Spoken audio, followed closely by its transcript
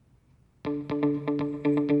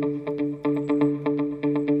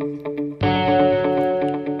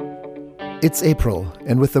It's April,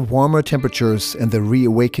 and with the warmer temperatures and the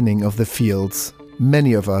reawakening of the fields,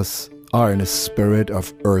 many of us are in a spirit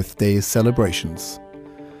of Earth Day celebrations.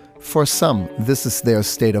 For some, this is their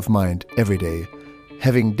state of mind every day,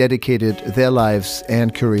 having dedicated their lives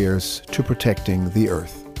and careers to protecting the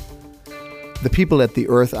Earth. The people at the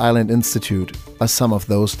Earth Island Institute are some of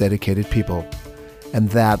those dedicated people, and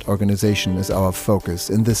that organization is our focus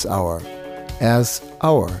in this hour, as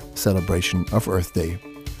our celebration of Earth Day.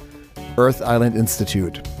 Earth Island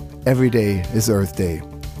Institute. Every day is Earth Day.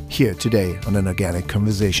 Here today on An Organic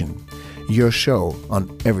Conversation, your show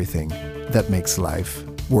on everything that makes life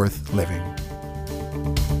worth living.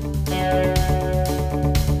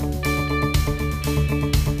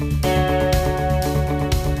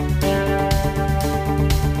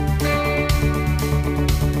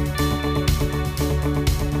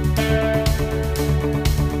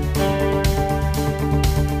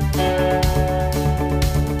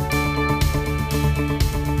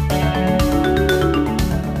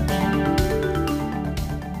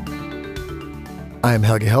 I'm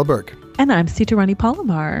Helge Hellberg. And I'm Sita Rani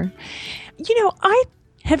Palomar. I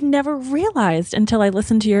have never realized until I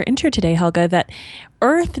listened to your intro today, Helge, that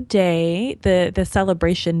Earth Day, the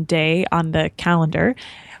celebration day on the calendar,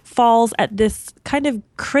 falls at this kind of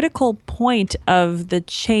critical point of the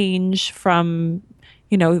change from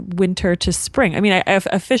winter to spring. I mean,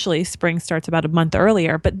 officially spring starts about a month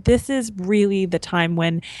earlier, but this is really the time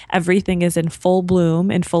when everything is in full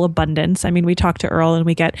bloom, in full abundance. I mean, we talk to Earl and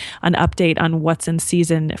we get an update on what's in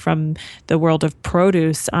season from the world of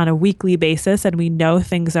produce on a weekly basis, and we know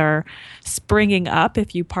things are springing up,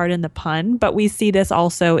 if you pardon the pun, but we see this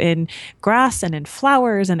also in grass and in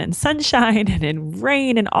flowers and in sunshine and in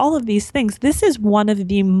rain and all of these things. This is one of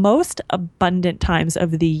the most abundant times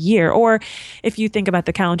of the year, or if you think about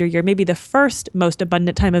the calendar year, maybe the first most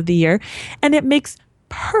abundant time of the year. And it makes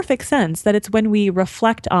perfect sense that it's when we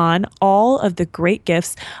reflect on all of the great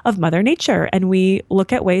gifts of Mother Nature and we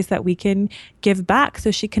look at ways that we can give back so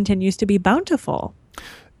she continues to be bountiful.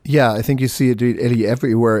 Yeah, I think you see it really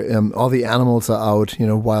everywhere. All the animals are out,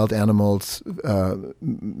 wild animals,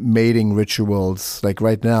 mating rituals. Like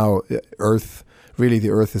right now, the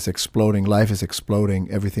earth is exploding, life is exploding,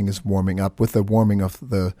 everything is warming up. With the warming of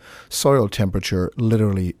the soil temperature,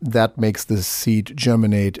 literally, that makes the seed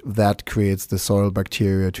germinate, that creates the soil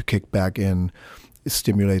bacteria to kick back in, it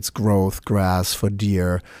stimulates growth, grass for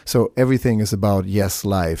deer. So everything is about,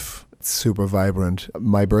 life. It's super vibrant.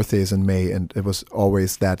 My birthday is in May, and it was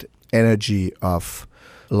always that energy of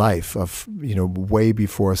life, of way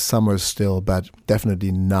before summer still, but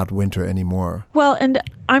definitely not winter anymore. Well, and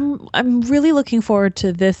I'm really looking forward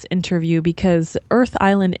to this interview because Earth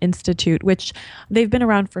Island Institute, which they've been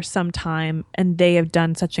around for some time, and they have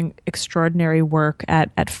done such an extraordinary work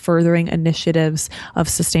at furthering initiatives of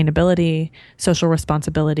sustainability, social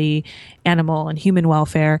responsibility, animal and human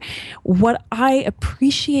welfare. What I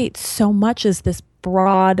appreciate so much is this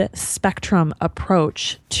broad spectrum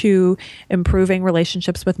approach to improving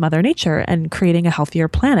relationships with Mother Nature and creating a healthier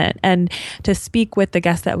planet. And to speak with the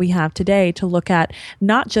guests that we have today to look at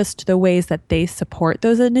not just the ways that they support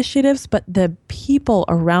those initiatives, but the people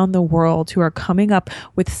around the world who are coming up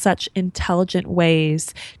with such intelligent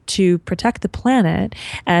ways to protect the planet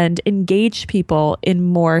and engage people in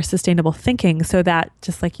more sustainable thinking so that,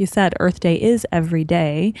 just like you said, Earth Day is every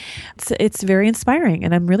day. It's very inspiring,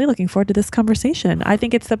 and I'm really looking forward to this conversation. I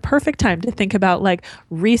think it's the perfect time to think about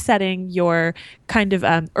resetting your kind of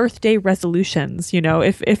Earth Day resolutions.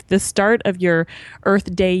 If the start of your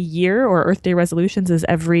Earth Day year or Earth Day resolutions is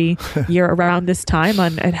every year around this time,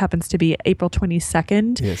 it happens to be April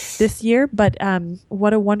 22nd this year, but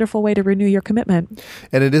what a wonderful way to renew your commitment.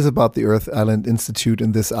 And it is about the Earth Island Institute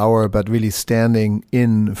in this hour, but really standing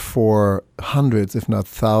in for hundreds, if not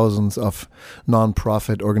thousands, of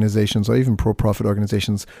nonprofit organizations or even pro-profit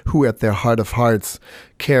organizations who at their heart of hearts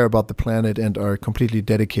care about the planet and are completely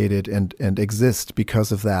dedicated and exist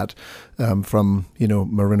because of that. From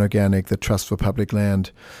Marin Organic, the Trust for Public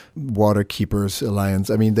Land, Water Keepers Alliance.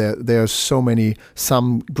 I mean, there are so many.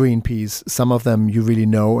 Some Greenpeace, some of them you really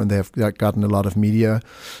know, and they have gotten a lot of media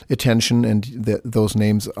attention, and those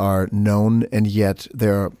names are known, and yet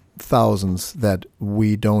there are thousands that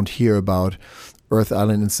we don't hear about. Earth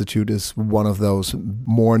Island Institute is one of those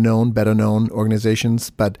more known, better known organizations,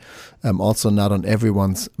 but also not on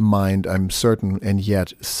everyone's mind, I'm certain, and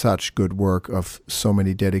yet such good work of so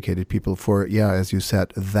many dedicated people for, as you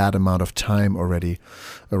said, that amount of time already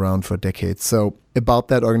around for decades. So about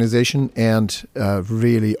that organization and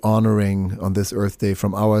really honoring on this Earth Day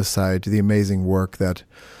from our side the amazing work that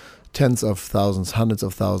tens of thousands, hundreds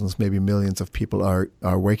of thousands, maybe millions of people are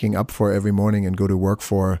waking up for every morning and go to work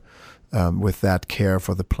for, with that care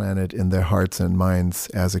for the planet in their hearts and minds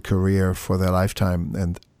as a career for their lifetime.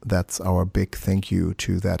 And that's our big thank you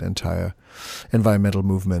to that entire environmental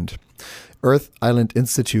movement. Earth Island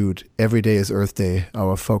Institute, every day is Earth Day,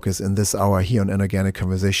 our focus in this hour here on An Organic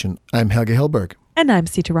Conversation. I'm Helge Hellberg. And I'm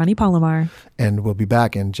Sita Rani Palomar. And we'll be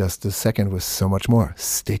back in just a second with so much more.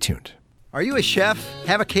 Stay tuned. Are you a chef,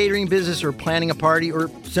 have a catering business, or planning a party, or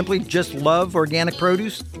simply just love organic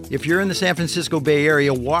produce? If you're in the San Francisco Bay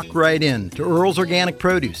Area, walk right in to Earl's Organic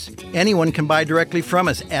Produce. Anyone can buy directly from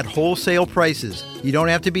us at wholesale prices. You don't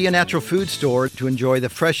have to be a natural food store to enjoy the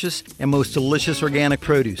freshest and most delicious organic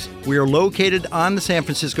produce. We are located on the San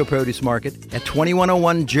Francisco Produce Market at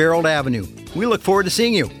 2101 Gerald Avenue. We look forward to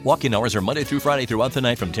seeing you. Walk-in hours are Monday through Friday throughout the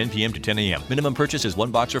night from 10 p.m. to 10 a.m. Minimum purchase is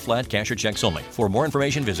 $1 or flat, cash or checks only. For more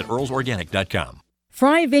information, visit earlsorganic.com.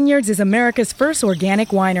 Fry Vineyards is America's first organic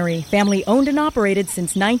winery, family owned and operated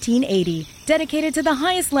since 1980. Dedicated to the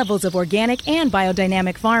highest levels of organic and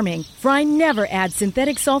biodynamic farming, Fry never adds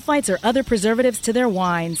synthetic sulfites or other preservatives to their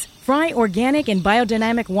wines. Fry organic and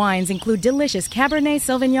biodynamic wines include delicious Cabernet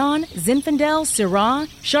Sauvignon, Zinfandel, Syrah,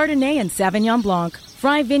 Chardonnay, and Sauvignon Blanc.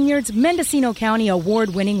 Fry Vineyards Mendocino County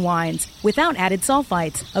award-winning wines without added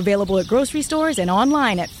sulfites. Available at grocery stores and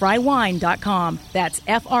online at frywine.com. That's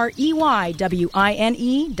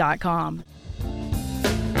FREYWINE.com.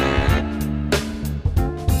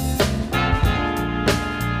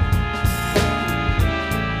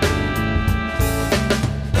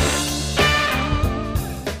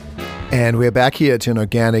 And we're back here to An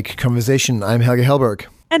Organic Conversation. I'm Helge Hellberg.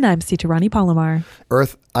 And I'm Sita Rani Palomar.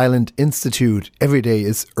 Earth Island Institute. Every day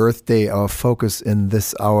is Earth Day, our focus in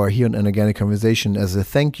this hour here on An Organic Conversation, as a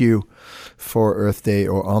thank you for Earth Day,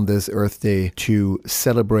 or on this Earth Day, to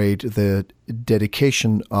celebrate the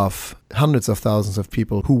dedication of hundreds of thousands of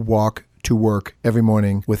people who walk to work every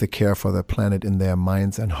morning with a care for the planet in their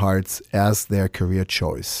minds and hearts as their career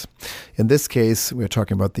choice. In this case, we're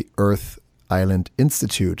talking about the Earth Island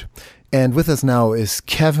Institute. And with us now is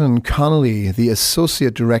Kevin Connolly, the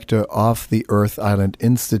Associate Director of the Earth Island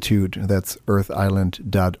Institute. That's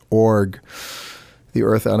earthisland.org. The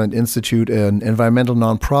Earth Island Institute, an environmental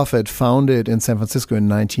nonprofit founded in San Francisco in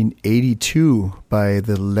 1982 by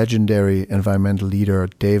the legendary environmental leader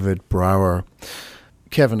David Brower.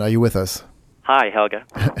 Kevin, are you with us? Hi, Helge.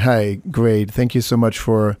 Hi, great. Thank you so much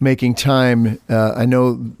for making time. I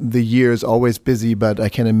know the year is always busy, but I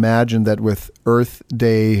can imagine that with Earth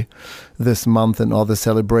Day this month and all the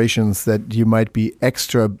celebrations that you might be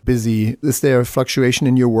extra busy. Is there a fluctuation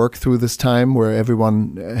in your work through this time where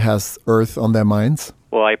everyone has Earth on their minds?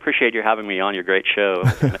 Well, I appreciate you having me on your great show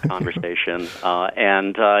and the conversation.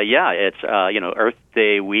 It's Earth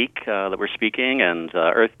Day week that we're speaking, and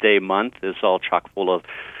Earth Day month is all chock full of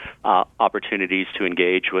opportunities to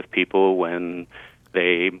engage with people when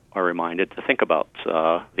they are reminded to think about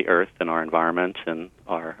the earth and our environment and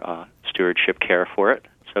our stewardship care for it.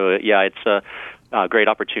 So, it's a great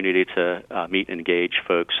opportunity to meet and engage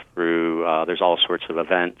folks through, there's all sorts of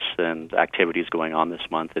events and activities going on this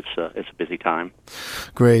month. It's a busy time.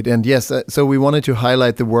 Great. And yes, so we wanted to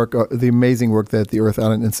highlight the work, the amazing work that the Earth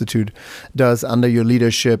Island Institute does under your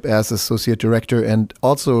leadership as Associate Director, and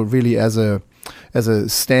also really as a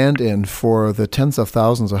stand-in for the tens of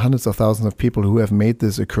thousands or hundreds of thousands of people who have made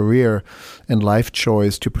this a career and life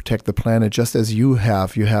choice to protect the planet, just as you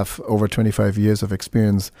have. You have over 25 years of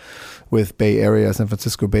experience with Bay Area, San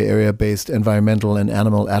Francisco Bay Area-based environmental and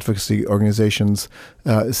animal advocacy organizations.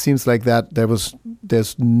 It seems like that there's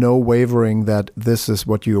no wavering that this is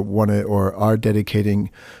what you want to or are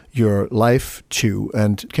dedicating your life to.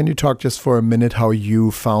 And can you talk just for a minute how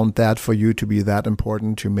you found that for you to be that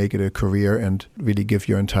important to make it a career and really give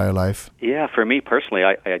your entire life? Yeah, for me personally,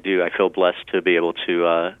 I do. I feel blessed to be able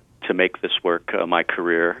to make this work my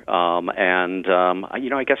career.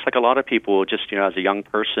 I guess like a lot of people, just, as a young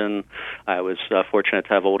person, I was fortunate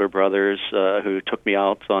to have older brothers who took me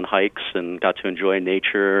out on hikes and got to enjoy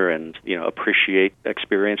nature and, appreciate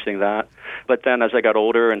experiencing that. But then as I got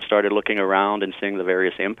older and started looking around and seeing the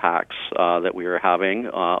various impacts that we were having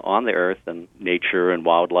on the earth and nature and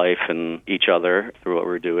wildlife and each other through what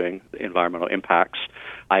we're doing, the environmental impacts,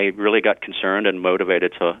 I really got concerned and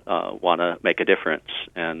motivated to want to make a difference.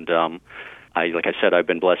 And like I said, I've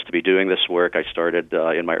been blessed to be doing this work. I started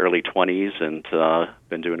in my early 20s and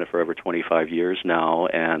been doing it for over 25 years now.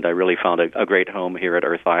 And I really found a great home here at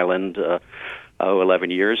Earth Island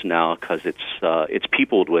 11 years now, because it's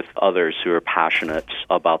peopled with others who are passionate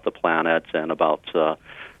about the planet and about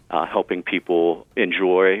helping people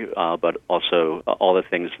enjoy, but also all the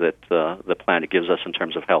things that the planet gives us in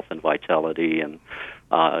terms of health and vitality, and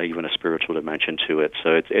even a spiritual dimension to it.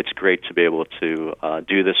 So it's great to be able to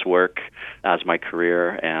do this work as my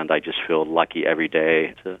career, and I just feel lucky every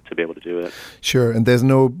day to be able to do it. Sure, and there's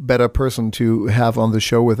no better person to have on the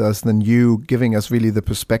show with us than you, giving us really the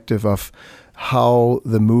perspective of how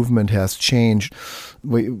the movement has changed.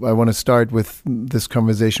 I want to start with this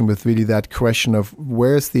conversation with really that question of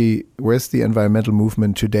where's the environmental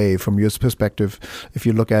movement today from your perspective? If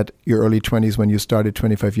you look at your early 20s when you started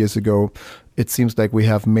 25 years ago, it seems like we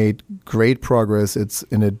have made great progress. It's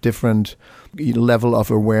in a different level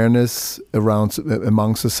of awareness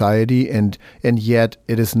among society, and yet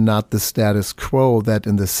it is not the status quo that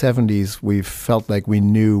in the 70s we felt like we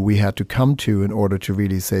knew we had to come to in order to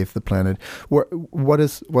really save the planet.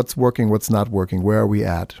 What's working, what's not working? Where are we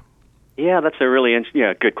at? Yeah, that's a really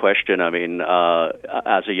good question. I mean,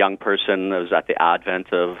 as a young person, I was at the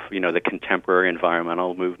advent of the contemporary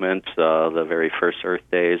environmental movement. The very first Earth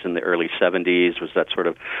Days in the early 70s was that sort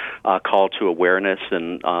of call to awareness,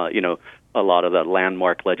 and a lot of the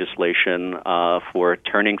landmark legislation for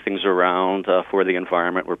turning things around for the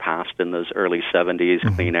environment were passed in those early 70s.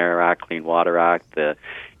 Mm-hmm. Clean Air Act, Clean Water Act, the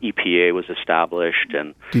EPA was established,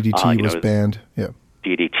 and DDT was banned. Yeah.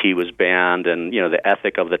 DDT was banned, and the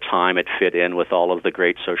ethic of the time, it fit in with all of the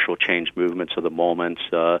great social change movements of the moment,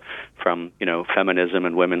 from feminism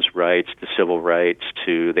and women's rights to civil rights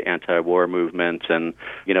to the anti-war movement, and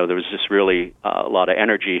there was just really a lot of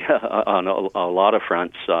energy on a lot of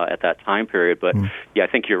fronts at that time period. But I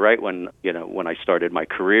think you're right. When I started my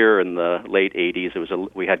career in the late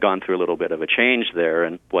 80s, we had gone through a little bit of a change there,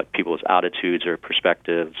 and what people's attitudes or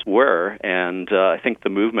perspectives were, and I think the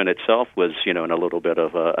movement itself was in a little bit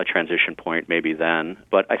of a transition point maybe then.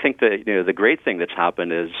 But I think that the great thing that's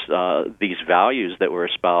happened is these values that were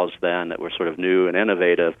espoused then, that were sort of new and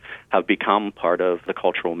innovative, have become part of the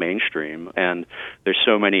cultural mainstream. And there's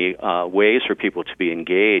so many ways for people to be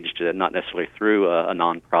engaged, not necessarily through a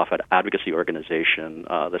nonprofit advocacy organization,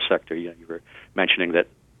 the sector you were mentioning that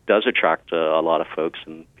does attract a lot of folks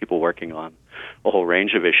and people working on a whole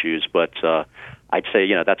range of issues. But I'd say,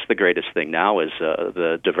 that's the greatest thing now is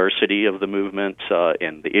the diversity of the movement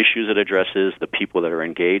and the issues it addresses, the people that are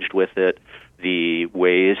engaged with it, the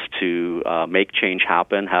ways to make change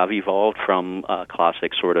happen have evolved from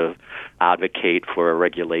classic sort of advocate for a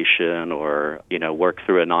regulation or, work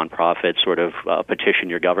through a nonprofit sort of petition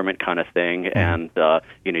your government kind of thing. And,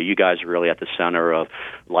 you guys are really at the center of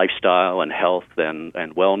lifestyle and health and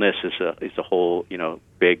wellness is a whole,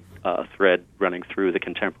 big thread running through the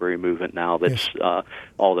contemporary movement now. That's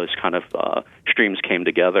all those kind of streams came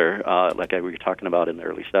together, like we were talking about in the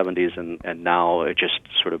early 70s, and now it just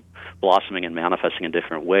sort of blossoming and manifesting in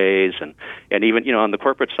different ways. And even, on the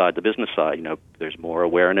corporate side, the business side, there's more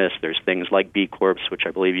awareness. There's things like B Corps, which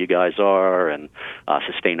I believe you guys are, and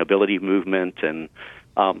sustainability movement. And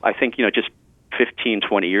I think, just 15,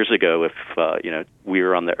 20 years ago, if, we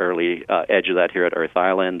were on the early edge of that here at Earth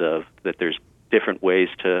Island, that there's different ways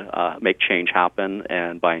to make change happen,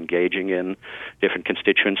 and by engaging in different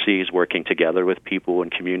constituencies, working together with people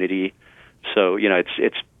and community. So,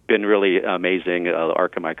 it's been really amazing, the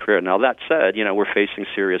arc of my career. Now, that said, we're facing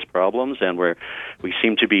serious problems, and we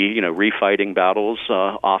seem to be, refighting battles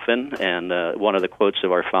often. And one of the quotes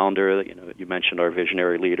of our founder, you mentioned our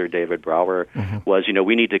visionary leader, David Brower, was,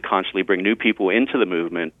 we need to constantly bring new people into the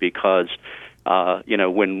movement because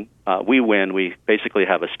when we win, we basically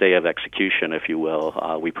have a stay of execution, if you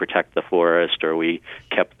will. We protect the forest, or we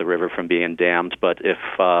kept the river from being dammed. But if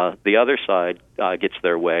the other side gets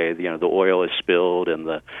their way, the oil is spilled and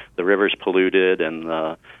the river's polluted,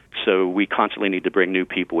 and so we constantly need to bring new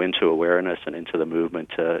people into awareness and into the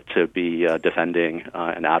movement to be defending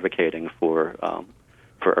and advocating for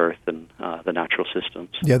Earth and the natural systems.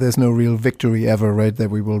 Yeah, there's no real victory ever, right,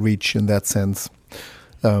 that we will reach in that sense.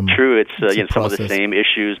 True. It's some of the same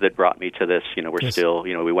issues that brought me to this. We're still,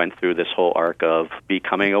 we went through this whole arc of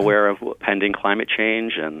becoming aware of pending climate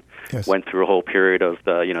change, and went through a whole period of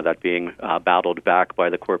that being battled back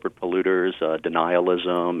by the corporate polluters,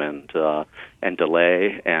 denialism and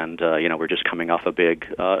delay, and we're just coming off a big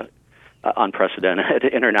unprecedented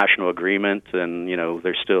international agreement, and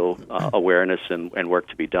there's still awareness and work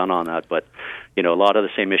to be done on that. But a lot of the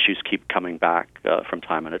same issues keep coming back from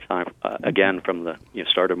time to time. Again, from the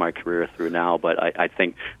start of my career through now. But I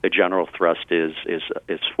think the general thrust is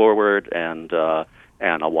forward and a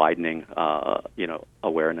widening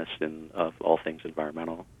awareness of all things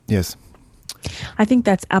environmental. Yes. I think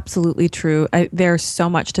that's absolutely true. There's so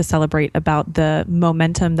much to celebrate about the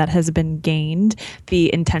momentum that has been gained,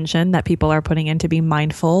 the intention that people are putting in to be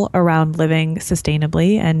mindful around living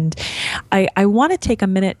sustainably. And I want to take a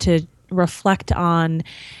minute to reflect on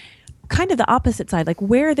kind of the opposite side, like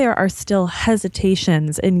where there are still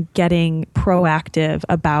hesitations in getting proactive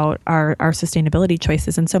about our sustainability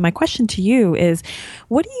choices. And so my question to you is,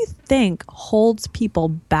 what do you think holds people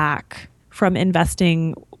back from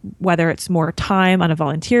investing, whether it's more time on a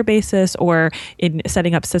volunteer basis or in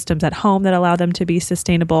setting up systems at home that allow them to be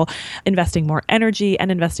sustainable, investing more energy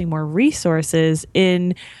and investing more resources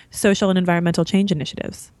in social and environmental change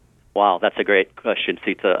initiatives? Wow, that's a great question,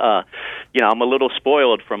 Sita. I'm a little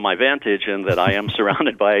spoiled from my vantage in that I am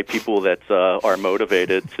surrounded by people that are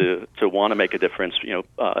motivated to want to make a difference.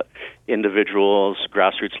 Individuals,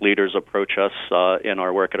 grassroots leaders approach us in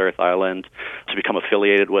our work at Earth Island to become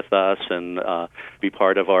affiliated with us and be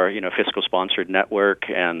part of our fiscal sponsored network.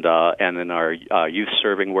 And in our youth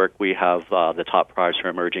serving work, we have the top prize for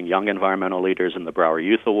emerging young environmental leaders in the Brower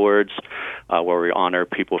Youth Awards, where we honor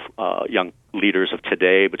people, young leaders of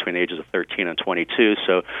today between the ages of 13 and 22.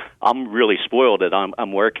 So I'm really spoiled that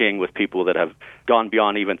I'm working with people that have gone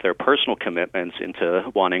beyond even their personal commitments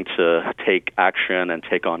into wanting to take action and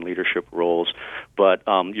take on leadership roles. But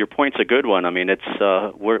your point's a good one. I mean, it's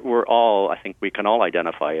we're all, I think we can all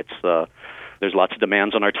identify there's lots of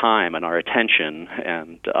demands on our time and our attention,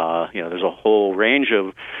 and there's a whole range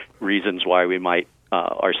of reasons why we might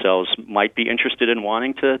ourselves might be interested in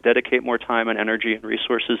wanting to dedicate more time and energy and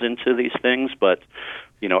resources into these things, but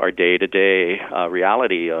our day-to-day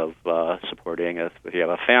reality of supporting if you have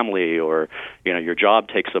a family or your job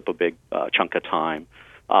takes up a big chunk of time.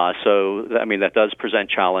 So that does present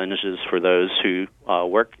challenges for those who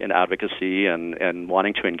work in advocacy and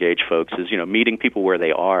wanting to engage folks. Is meeting people where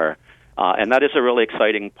they are. And that is a really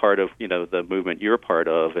exciting part of, the movement you're part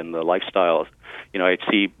of and the lifestyles. I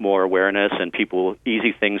see more awareness and people,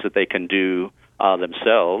 easy things that they can do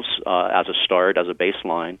themselves as a start, as a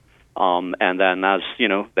baseline. And then as,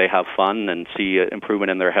 they have fun and see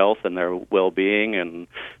improvement in their health and their well-being and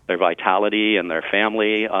their vitality and their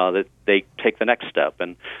family, that they take the next step.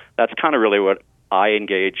 And that's kind of really what I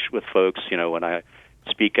engage with folks, when I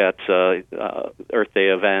speak at Earth Day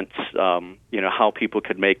events, how people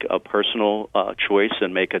could make a personal choice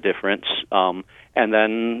and make a difference, and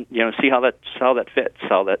then see how that fits,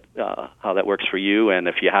 how that works for you, and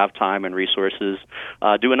if you have time and resources,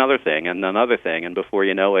 do another thing, and before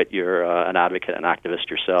you know it, you're an advocate and activist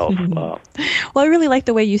yourself. Well, I really like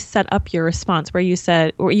the way you set up your response, where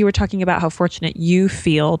you were talking about how fortunate you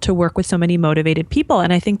feel to work with so many motivated people,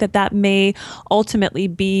 and I think that may ultimately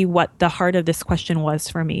be what the heart of this question was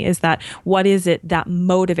for me, is that what is it that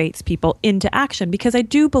motivates people into action? Because I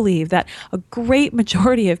do believe that a great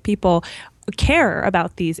majority of people care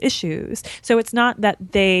about these issues. So it's not that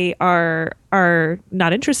they are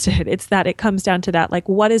not interested. It's that it comes down to that, like,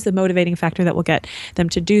 what is the motivating factor that will get them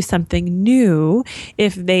to do something new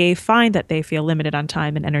if they find that they feel limited on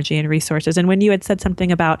time and energy and resources. And when you had said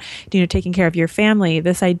something about, taking care of your family,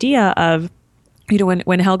 this idea of,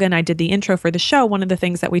 when Helga and I did the intro for the show, one of the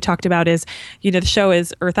things that we talked about is, the show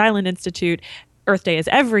is Earth Island Institute. Earth Day is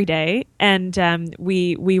every day, and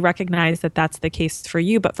we recognize that that's the case for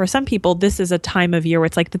you. But for some people, this is a time of year where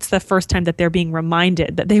it's the first time that they're being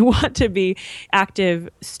reminded that they want to be active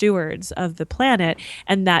stewards of the planet,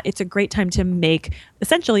 and that it's a great time to make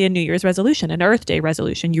essentially a New Year's resolution, an Earth Day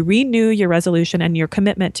resolution. You renew your resolution and your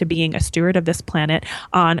commitment to being a steward of this planet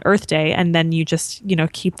on Earth Day, and then you just,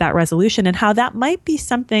 keep that resolution, and how that might be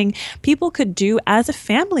something people could do as a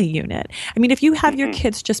family unit. I mean, if you have your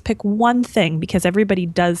kids just pick one thing, because everybody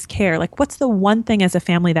does care, like, what's the one thing as a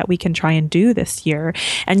family that we can try and do this year?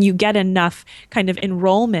 And you get enough kind of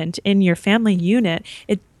enrollment in your family unit,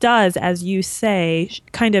 it does, as you say,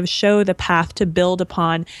 kind of show the path to build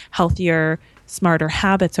upon healthier, smarter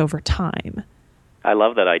habits over time. I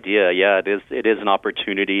love that idea. Yeah, it is an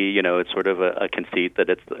opportunity. It's sort of a conceit that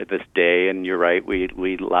it's this day, and you're right.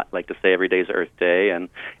 We like to say every day is Earth Day, and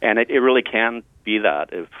it really can be that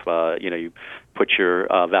if you put your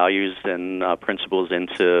values and principles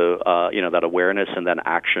into that awareness and then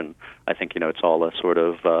action. I think it's all a sort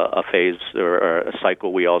of a phase or a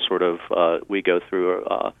cycle we all sort of we go through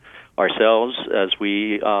ourselves as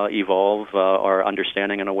we evolve our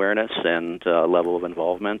understanding and awareness and level of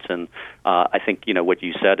involvement. And I think what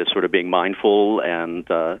you said is sort of being mindful and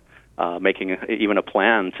making even a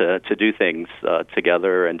plan to do things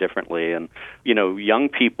together and differently. And young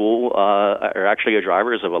people are actually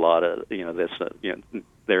drivers of a lot of this.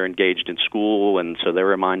 they're engaged in school, and so they're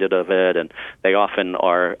reminded of it, and they often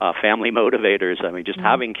are family motivators. I mean, just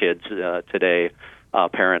having kids today,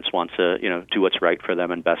 parents want to, do what's right for them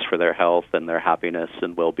and best for their health and their happiness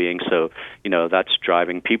and well-being. So, that's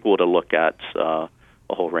driving people to look at a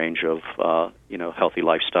whole range of, healthy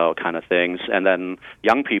lifestyle kind of things. And then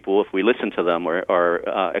young people, if we listen to them,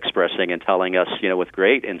 are expressing and telling us, with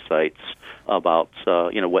great insights about,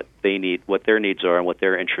 what they need, what their needs are and what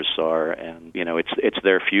their interests are. And, it's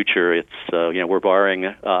their future. It's, we're borrowing,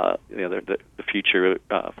 the future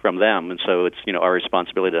from them. And so it's, our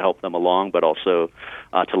responsibility to help them along, but also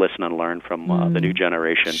to listen and learn from the new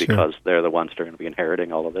generation, because they're the ones that are going to be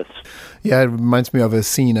inheriting all of this. Yeah, it reminds me of a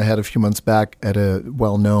scene I had a few months back at a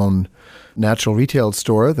well-known natural retail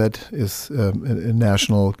store that is a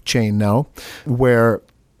national chain now, where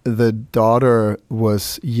the daughter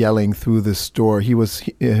was yelling through the store.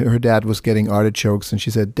 Her dad was getting artichokes, and she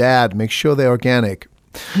said, "Dad, make sure they're organic."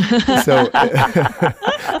 So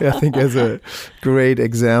I think as a great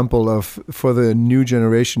example for the new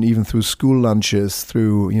generation, even through school lunches,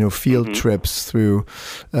 through field trips, through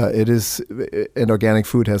and organic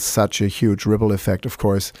food has such a huge ripple effect, of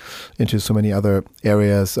course, into so many other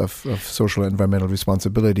areas of social and environmental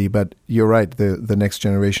responsibility. But you're right, the next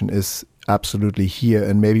generation is absolutely here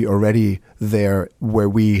and maybe already there where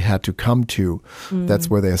we had to come to. That's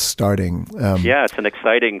where they're starting. It's an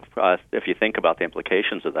exciting, if you think about the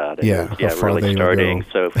implications of that. Really starting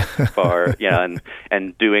so far,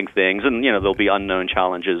 and doing things. And, there'll be unknown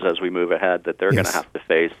challenges as we move ahead that they're going to have to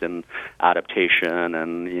face in adaptation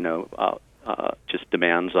and, just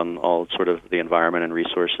demands on all sort of the environment and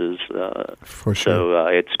resources. For sure. So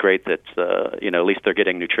it's great that, at least they're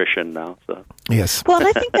getting nutrition now. So. Yes. Well, and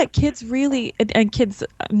I think that kids really, and kids,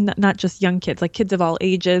 not just young kids, like kids of all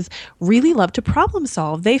ages, really love to problem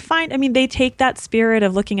solve. They they take that spirit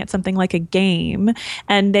of looking at something like a game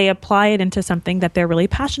and they apply it into something that they're really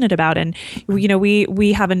passionate about. And,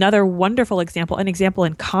 we have another wonderful example, an example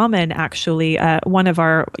in common, actually, one of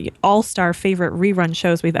our all-star favorite rerun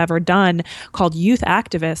shows we've ever done, called Youth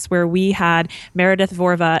Activists, where we had Meredith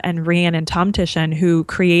Vorva and Rhiannon Tomtishin, who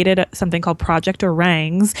created something called Project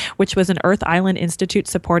Orangs, which was an Earth Island Institute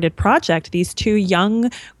supported project. These two young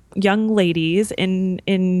ladies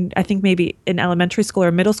in I think maybe in elementary school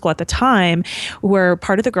or middle school at the time were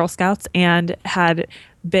part of the Girl Scouts and had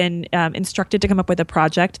been instructed to come up with a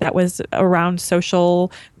project that was around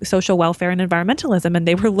social welfare and environmentalism. And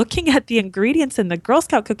they were looking at the ingredients in the Girl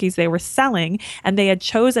Scout cookies they were selling, and they had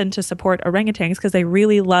chosen to support orangutans because they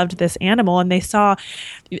really loved this animal. And they saw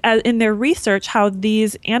in their research how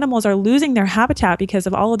these animals are losing their habitat because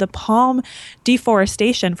of all of the palm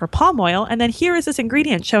deforestation for palm oil. And then here is this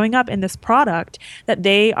ingredient showing up in this product that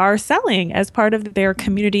they are selling as part of their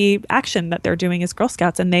community action that they're doing as Girl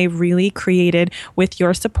Scouts. And they really created, with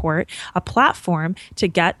your support, a platform to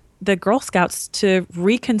get the Girl Scouts to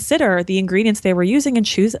reconsider the ingredients they were using and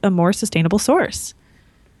choose a more sustainable source.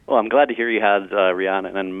 Well, I'm glad to hear you had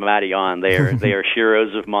Rhiannon and Maddie on. They are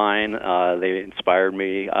heroes of mine. They inspired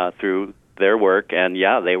me through their work, and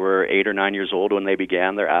they were 8 or 9 years old when they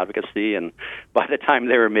began their advocacy, and by the time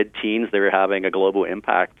they were mid-teens, they were having a global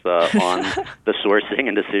impact on the sourcing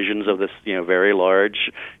and decisions of this very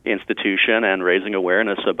large institution, and raising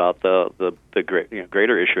awareness about the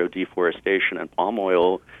greater issue of deforestation and palm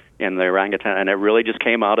oil in the orangutan. And it really just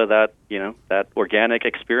came out of that that organic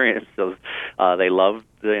experience of they loved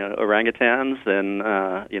the orangutans and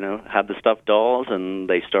had the stuffed dolls, and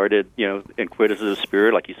they started inquisitive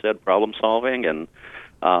spirit, like you said, problem solving,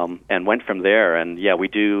 and went from there. And we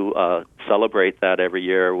do celebrate that every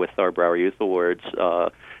year with our Broward Youth Awards,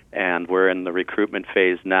 and we're in the recruitment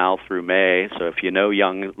phase now through May. So if you know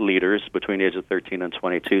young leaders between the age of 13 and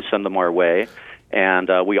 22, send them our way. And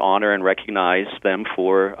we honor and recognize them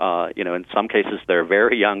for, in some cases they're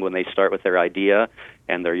very young when they start with their idea,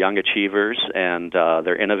 and they're young achievers, and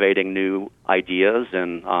they're innovating new ideas.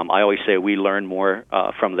 And I always say we learn more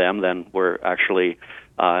from them than we're actually,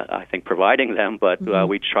 I think, providing them. But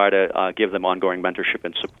we try to give them ongoing mentorship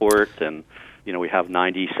and support. And we have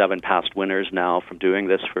 97 past winners now from doing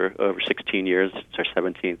this for over 16 years. It's our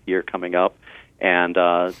 17th year coming up. And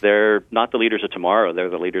they're not the leaders of tomorrow; they're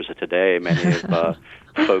the leaders of today. Many of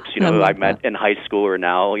folks, who I met in high school are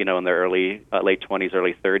now, in their late 20s,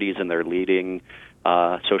 early 30s, and they're leading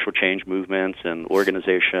social change movements and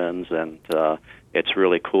organizations. And it's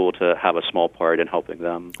really cool to have a small part in helping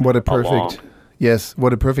them. What a perfect Yes,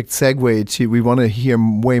 what a perfect segue to. We want to hear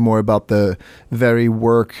way more about the very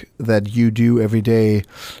work that you do every day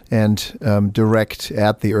and direct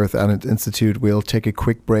at the Earth Island Institute. We'll take a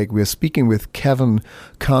quick break. We're speaking with Kevin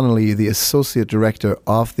Connolly, the Associate Director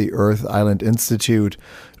of the Earth Island Institute,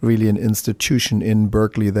 really an institution in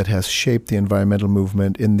Berkeley that has shaped the environmental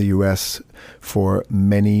movement in the U.S. for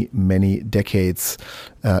many, many decades.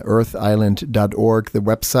 earthisland.org, the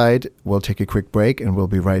website. We'll take a quick break and we'll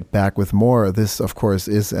be right back with more. This, of course,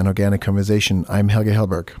 is An Organic Conversation. I'm Helge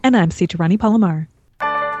Hellberg. And I'm Sita Rani Palomar.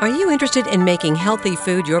 Are you interested in making healthy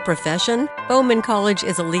food your profession? Bowman College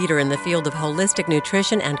is a leader in the field of holistic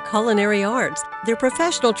nutrition and culinary arts. Their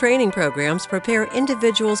professional training programs prepare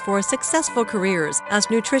individuals for successful careers as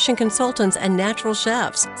nutrition consultants and natural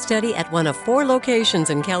chefs. Study at one of 4 locations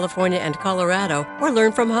in California and Colorado, or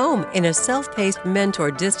learn from home in a self-paced mentor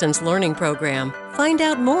distance learning program. Find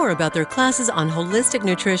out more about their classes on holistic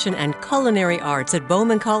nutrition and culinary arts at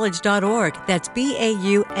bowmancollege.org. That's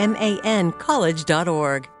BAUMAN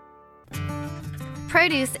college.org.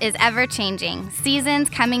 Produce is ever-changing, seasons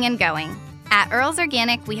coming and going. At Earls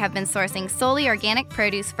Organic, we have been sourcing solely organic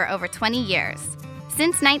produce for over 20 years.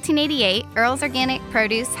 Since 1988, Earls Organic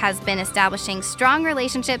Produce has been establishing strong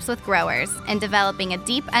relationships with growers and developing a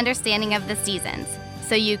deep understanding of the seasons,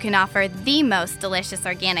 so you can offer the most delicious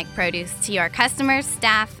organic produce to your customers,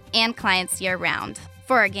 staff, and clients year-round.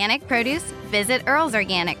 For organic produce, visit Earls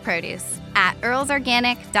Organic Produce at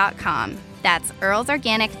earlsorganic.com. That's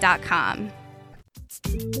earlsorganic.com.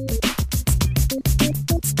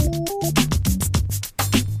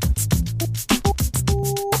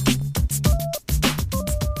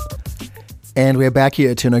 And we're back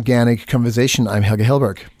here to An Organic Conversation. I'm Helge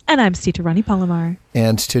Hellberg. And I'm Sita Rani Palomar.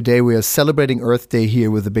 And today we are celebrating Earth Day here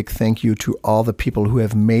with a big thank you to all the people who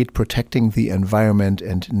have made protecting the environment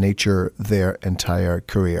and nature their entire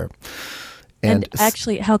career. And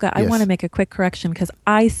actually, Helge, I want to make a quick correction because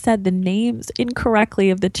I said the names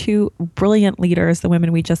incorrectly of the 2 brilliant leaders, the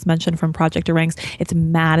women we just mentioned from Project Orangs. It's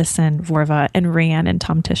Madison Vorva and Rhiannon and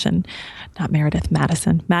Tom Titian. Not Meredith,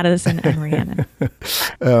 Madison. Madison and Rhiannon.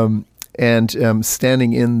 And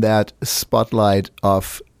standing in that spotlight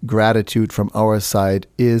of gratitude from our side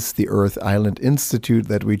is the Earth Island Institute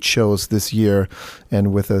that we chose this year.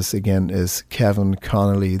 And with us again is Kevin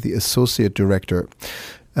Connolly, the Associate Director.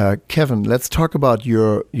 Kevin, let's talk about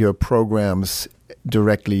your programs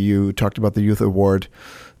directly. You talked about the Youth Award.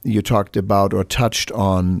 You talked about or touched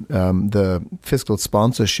on the fiscal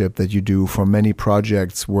sponsorship that you do for many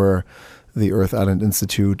projects where the Earth Island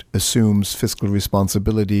Institute assumes fiscal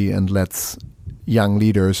responsibility and lets young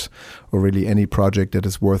leaders, or really any project that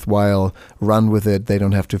is worthwhile, run with it. They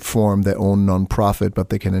don't have to form their own nonprofit, but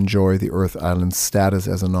they can enjoy the Earth Island status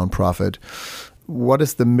as a nonprofit. What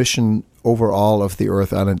is the mission overall of the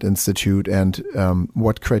Earth Island Institute, and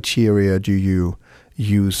what criteria do you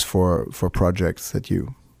use for projects that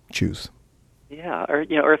you choose? Yeah,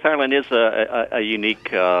 Earth Island is a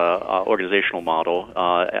unique organizational model.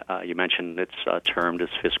 You mentioned it's termed as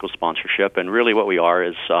fiscal sponsorship, and really what we are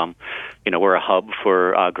is, we're a hub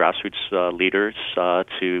for grassroots leaders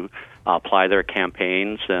to apply their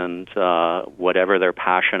campaigns and whatever their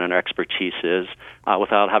passion and expertise is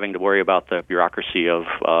without having to worry about the bureaucracy of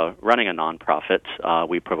running a nonprofit.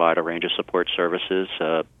 We provide a range of support services.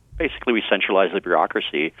 Basically, we centralize the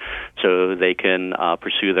bureaucracy so they can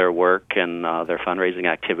pursue their work and their fundraising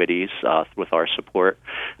activities with our support,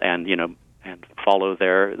 and follow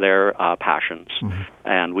their passions. Mm-hmm.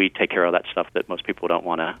 And we take care of that stuff that most people don't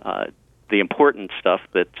want to. The important stuff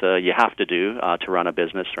that you have to do to run a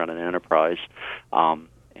business, run an enterprise.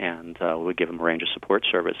 And we give them a range of support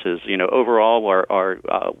services. Overall,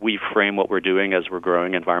 we frame what we're doing as we're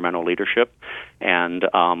growing environmental leadership, and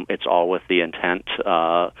it's all with the intent,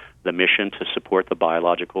 the mission to support the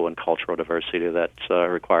biological and cultural diversity that's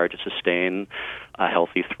required to sustain a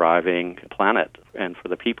healthy, thriving planet and for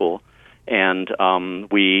the people. And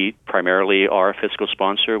we primarily are a fiscal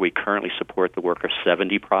sponsor. We currently support the work of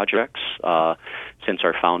 70 projects. Since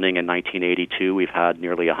our founding in 1982, we've had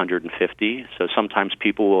nearly 150. So sometimes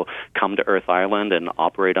people will come to Earth Island and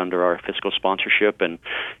operate under our fiscal sponsorship, and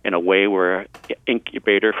in a way we're an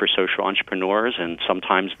incubator for social entrepreneurs, and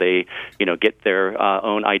sometimes they get their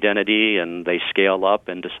own identity and they scale up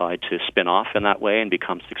and decide to spin off in that way and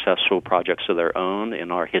become successful projects of their own.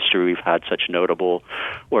 In our history, we've had such notable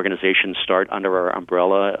organizations organizations start under our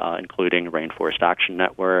umbrella, including Rainforest Action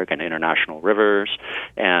Network and International Rivers,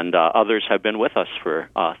 and others have been with us for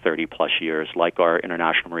 30-plus years, like our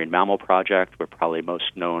International Marine Mammal Project. We're probably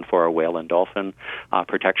most known for our whale and dolphin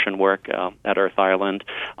protection work at Earth Island.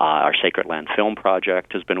 Our Sacred Land Film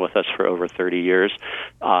Project has been with us for over 30 years.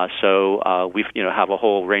 So we have a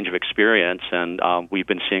whole range of experience, and we've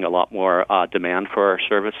been seeing a lot more demand for our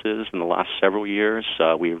services in the last several years.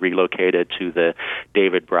 We relocated to the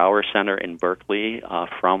David Brower Center in Berkeley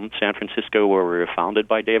from San Francisco, where we were founded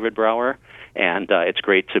by David Brower. And it's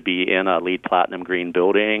great to be in a LEED Platinum Green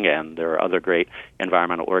building, and there are other great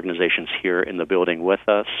environmental organizations here in the building with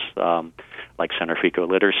us, like Center for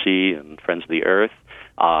Eco-Literacy and Friends of the Earth.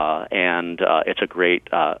 And it's a great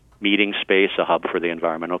meeting space, a hub for the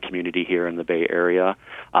environmental community here in the Bay Area.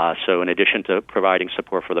 So in addition to providing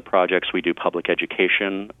support for the projects, we do public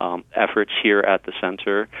education efforts here at the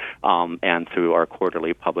center and through our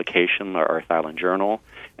quarterly publication, our Earth Island Journal.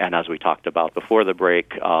 And as we talked about before the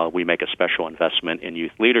break, we make a special investment in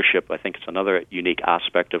youth leadership. I think it's another unique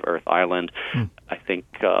aspect of Earth Island. I think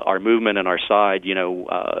our movement and our side,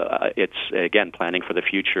 it's, again, planning for the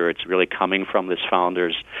future. It's really coming from this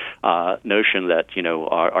founder's notion that,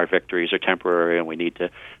 our victories are temporary and we need to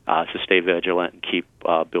stay vigilant and keep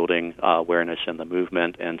building awareness in the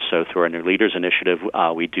movement. And so through our New Leaders Initiative,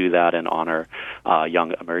 we do that and honor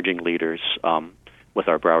young emerging leaders with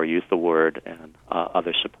our Brower Youth Award and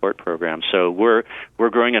other support programs. So we're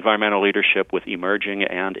growing environmental leadership with emerging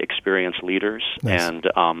and experienced leaders. Nice.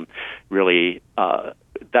 And really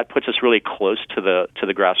that puts us really close to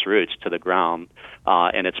the grassroots, to the ground.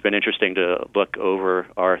 And it's been interesting to look over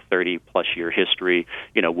our 30-plus year history,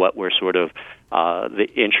 what were sort of the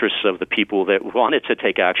interests of the people that wanted to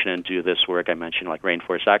take action and do this work. I mentioned like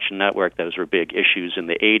Rainforest Action Network. Those were big issues in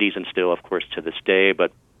the 80s and still, of course, to this day,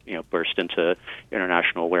 but burst into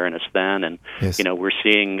international awareness then. And, yes. We're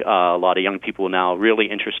seeing a lot of young people now really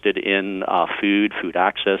interested in food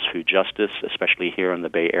access, food justice, especially here in the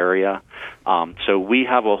Bay Area. So we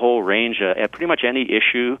have a whole range of pretty much any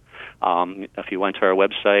issue. If you went to our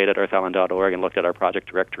website at earthisland.org and looked at our project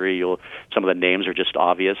directory, some of the names are just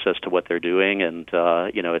obvious as to what they're doing. And,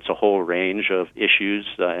 it's a whole range of issues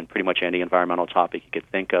and pretty much any environmental topic you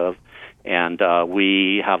could think of. And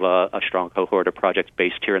we have a strong cohort of projects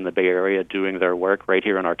based here in the Bay Area doing their work right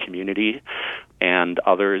here in our community, and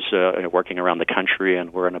others working around the country,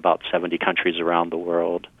 and we're in about 70 countries around the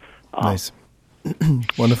world. Nice.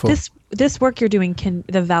 Wonderful. This work you're doing,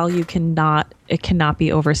 the value cannot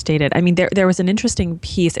be overstated. I mean, there was an interesting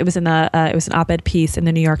piece. It was an op-ed piece in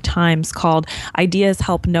the New York Times called "Ideas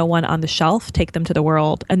Help No One on the Shelf, Take Them to the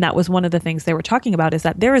World," and that was one of the things they were talking about. Is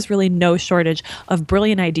that there is really no shortage of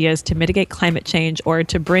brilliant ideas to mitigate climate change or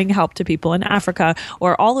to bring help to people in Africa,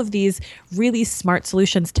 or all of these really smart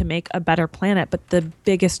solutions to make a better planet. But the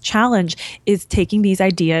biggest challenge is taking these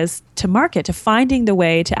ideas to market, to finding the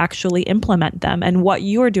way to actually implement them. And what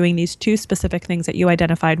you are doing, these two specific things that you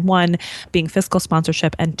identified, one being fiscal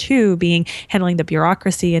sponsorship and two being handling the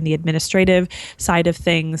bureaucracy and the administrative side of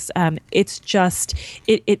things. It's just,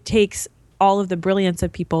 it takes all of the brilliance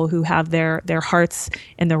of people who have their hearts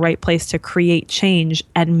in the right place to create change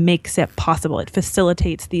and makes it possible. It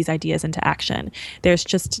facilitates these ideas into action.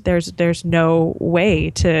 There's no way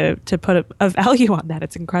to put a value on that.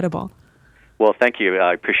 It's incredible. Well, thank you.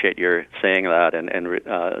 I appreciate your saying that and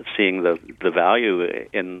seeing the value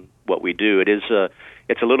in what we do.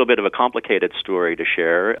 It's a little bit of a complicated story to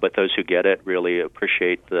share, but those who get it really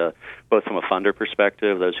appreciate both from a funder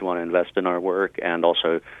perspective, those who want to invest in our work, and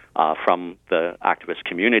also from the activist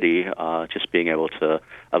community, just being able to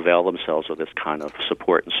avail themselves of this kind of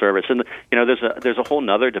support and service. And there's a whole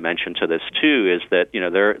other dimension to this too. Is that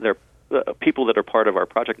they're people that are part of our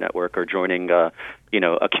project network are joining, a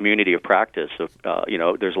community of practice.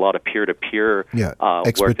 There's a lot of peer-to-peer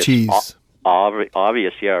expertise. Work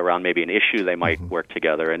obvious, around maybe an issue they might work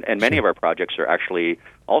together. And many of our projects are actually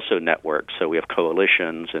also networks. So we have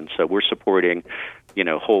coalitions, and so we're supporting,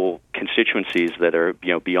 whole constituencies that are,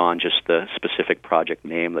 beyond just the specific project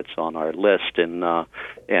name that's on our list.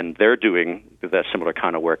 And they're doing that similar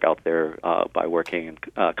kind of work out there by working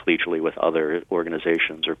collegially with other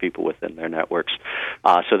organizations or people within their networks.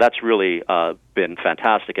 So that's really been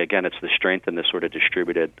fantastic. Again, it's the strength in this sort of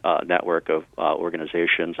distributed network of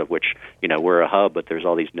organizations, of which, we're a hub, but there's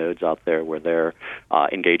all these nodes out there where they're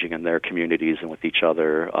engaging in their communities and with each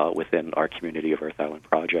other within our community of Earth Island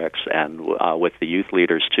projects, and with the youth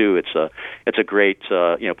leaders too. It's a great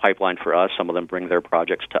pipeline for us. Some of them bring their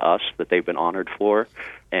projects to us that they've been honored for,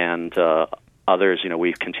 and others,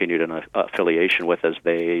 we've continued an affiliation with as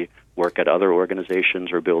they work at other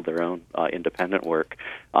organizations or build their own independent work.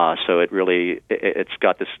 So it's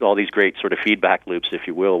got all these great sort of feedback loops, if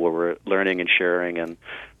you will, where we're learning and sharing and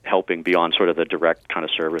helping beyond sort of the direct kind of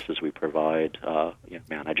services we provide,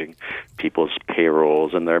 managing people's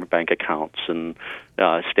payrolls and their bank accounts and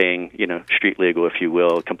staying, street legal, if you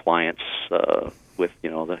will, compliance with,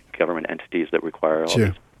 the government entities that require all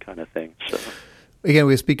these kind of things. So. Again,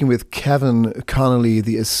 we're speaking with Kevin Connolly,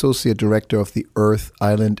 the Associate Director of the Earth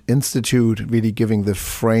Island Institute, really giving the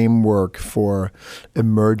framework for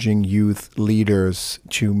emerging youth leaders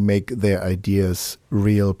to make their ideas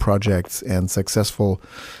real projects and successful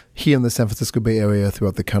here in the San Francisco Bay Area,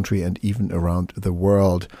 throughout the country, and even around the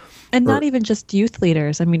world. And not even just youth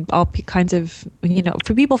leaders. I mean, all kinds of,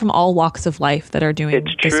 for people from all walks of life that are doing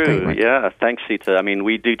this great work. Yeah. Thanks, Sita. I mean,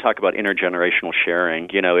 we do talk about intergenerational sharing.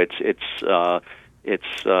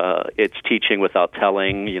 It's teaching without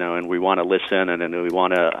telling, and we want to listen and we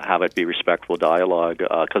want to have it be respectful dialogue.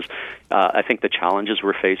 Because I think the challenges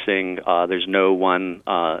we're facing, there's no one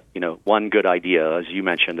good idea. As you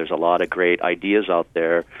mentioned, there's a lot of great ideas out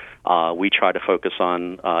there. We try to focus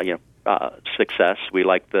on, success. We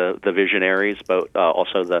like the visionaries, but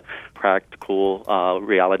also the practical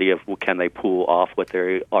reality of can they pull off what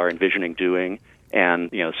they are envisioning doing. And,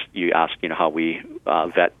 you asked, how we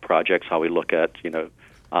vet projects, how we look at,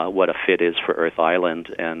 what a fit is for Earth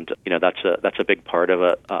Island. And, that's a big part of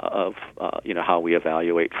it, how we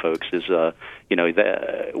evaluate folks is,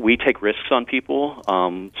 we take risks on people.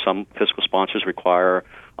 Some fiscal sponsors require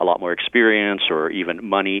a lot more experience or even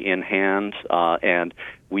money in hand. And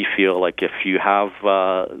we feel like if you have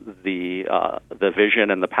the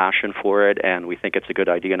vision and the passion for it, and we think it's a good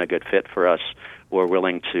idea and a good fit for us, we're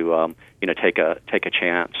willing to take a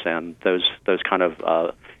chance. And those kind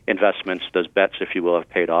of investments, those bets, if you will, have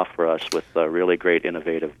paid off for us with really great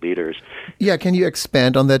innovative leaders. Yeah, can you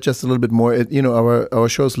expand on that just a little bit more? Our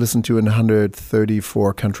show's listened to in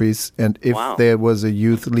 134 countries, and if there was a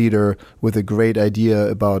youth leader with a great idea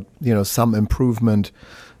about some improvement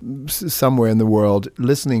somewhere in the world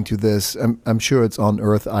listening to this, I'm sure it's on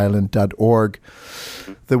earthisland.org,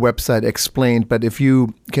 the website explained. But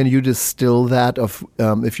can you distill that of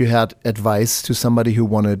if you had advice to somebody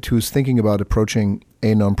who's thinking about approaching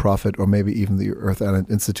a nonprofit or maybe even the Earth Island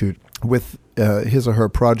Institute with his or her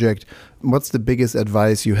project, what's the biggest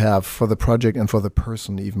advice you have for the project and for the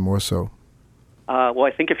person even more so? Well,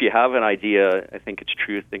 I think if you have an idea, I think it's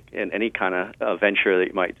true in any kind of venture that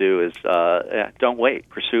you might do is don't wait,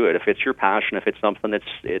 pursue it. If it's your passion, if it's something that's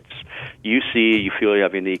you feel you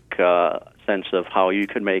have a unique sense of how you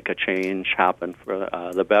can make a change happen for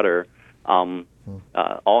the better.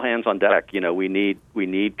 All hands on deck. We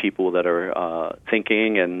need people that are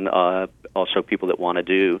thinking and also people that want to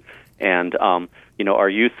do. And our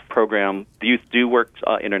youth program, the youth do work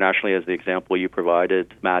internationally, as the example you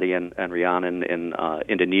provided, Maddie and Rhiannon in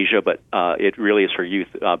Indonesia, but it really is for youth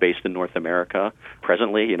based in North America.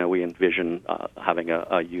 Presently, we envision having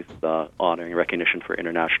a youth honoring recognition for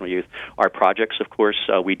international youth. Our projects, of course,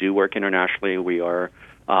 we do work internationally. We are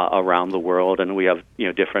around the world, and we have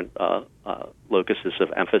different locuses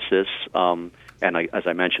of emphasis. And as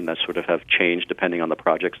I mentioned, that sort of have changed depending on the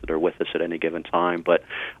projects that are with us at any given time. But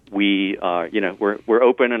we, we're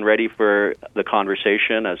open and ready for the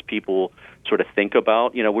conversation as people sort of think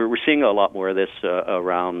about. We're seeing a lot more of this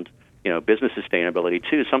around business sustainability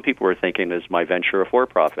too. Some people are thinking, is my venture a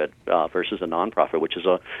for-profit versus a nonprofit, which is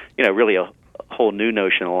really a whole new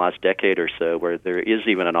notion in the last decade or so, where there is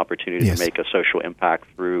even an opportunity to make a social impact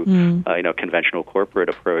through conventional corporate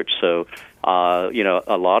approach. So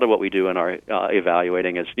a lot of what we do in our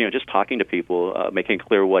evaluating is just talking to people, making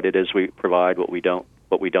clear what it is we provide, what we don't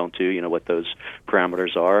do, what those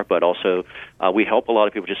parameters are. But also we help a lot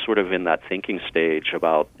of people just sort of in that thinking stage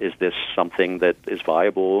about, is this something that is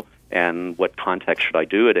viable? And what context should I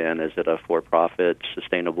do it in? Is it a for-profit,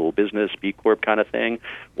 sustainable business, B Corp kind of thing?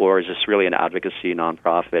 Or is this really an advocacy,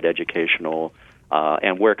 nonprofit, educational?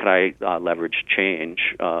 And where can I leverage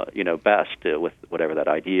change, best with whatever that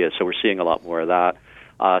idea is? So we're seeing a lot more of that.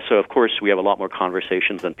 So, of course, we have a lot more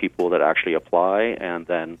conversations than people that actually apply. And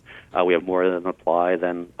then we have more than apply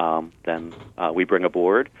than we bring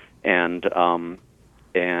aboard. And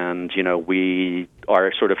we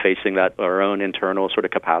are sort of facing our own internal sort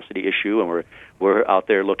of capacity issue, and we're out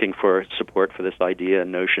there looking for support for this idea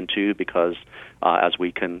and notion too, because as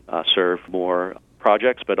we can serve more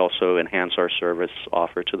projects, but also enhance our service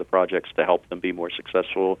offer to the projects to help them be more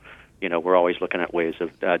successful, we're always looking at ways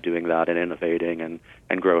of doing that and innovating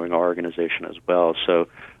and growing our organization as well. So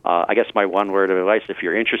I guess my one word of advice, if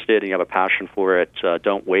you're interested and you have a passion for it,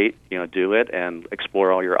 don't wait, do it and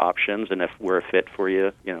explore all your options. And if we're a fit for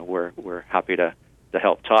you, we're happy to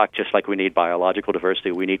help talk. Just like we need biological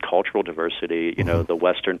diversity, we need cultural diversity. The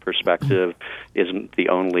Western perspective isn't the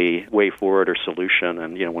only way forward or solution.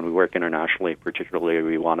 And, when we work internationally, particularly,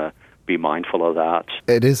 we want to be mindful of that.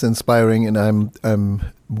 It is inspiring, and I'm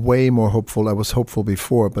way more hopeful. I was hopeful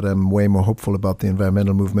before, but I'm way more hopeful about the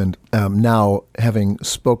environmental movement now, having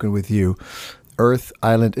spoken with you. Earth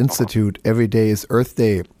Island Institute, every day is Earth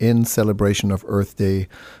Day, in celebration of Earth Day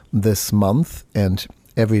this month, and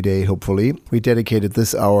every day, hopefully. We dedicated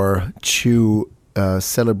this hour to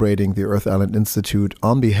celebrating the Earth Island Institute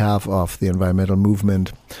on behalf of the environmental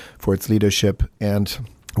movement for its leadership. And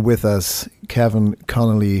with us, Kevin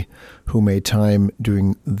Connolly, who made time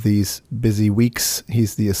during these busy weeks.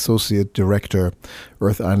 He's the Associate Director,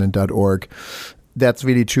 earthisland.org. That's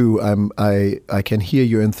really true. I can hear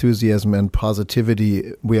your enthusiasm and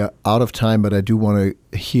positivity. We are out of time, but I do want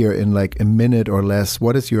to hear in like a minute or less,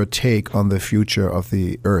 what is your take on the future of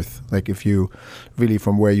the Earth? Like, if you really,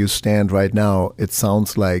 from where you stand right now, it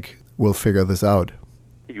sounds like we'll figure this out.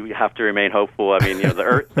 You have to remain hopeful. I mean,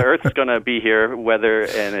 the Earth is going to be here,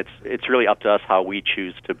 and it's really up to us how we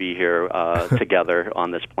choose to be here together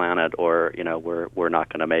on this planet, or we're not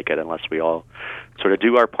going to make it unless we all sort of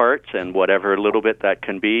do our part, and whatever little bit that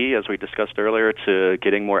can be, as we discussed earlier, to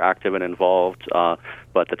getting more active and involved.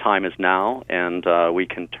 But the time is now, and we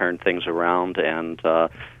can turn things around and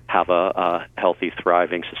have a healthy,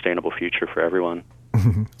 thriving, sustainable future for everyone.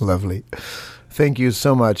 Lovely. Thank you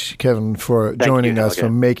so much, Kevin, for joining us, for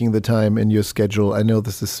making the time in your schedule. I know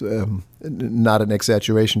this is not an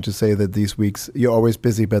exaggeration to say that these weeks, you're always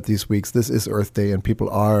busy, but these weeks, this is Earth Day, and people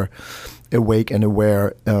are awake and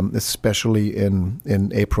aware, especially in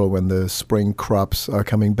April when the spring crops are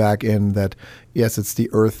coming back in, that, yes, it's the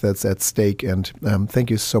Earth that's at stake. And thank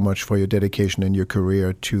you so much for your dedication and your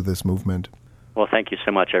career to this movement. Well, thank you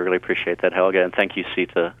so much. I really appreciate that, Helga, and thank you,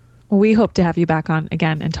 Sita. We hope to have you back on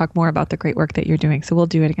again and talk more about the great work that you're doing. So we'll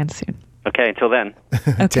do it again soon. Okay, until then.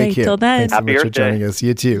 Okay, Take care. Till then. Thanks so much for joining us.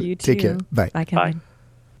 You too. You too. Take care. Bye. Bye, Kevin. Bye.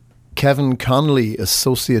 Kevin Connolly,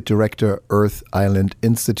 Associate Director, Earth Island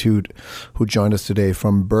Institute, who joined us today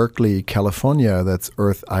from Berkeley, California. That's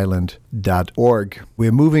earthisland.org.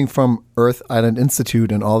 We're moving from Earth Island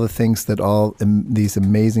Institute and all the things that all these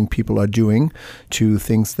amazing people are doing to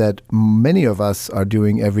things that many of us are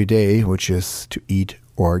doing every day, which is to eat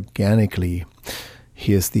organically.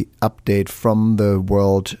 Here's the update from the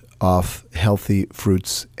world of healthy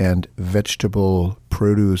fruits and vegetable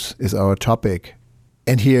produce is our topic.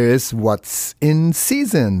 And here is what's in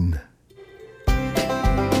season.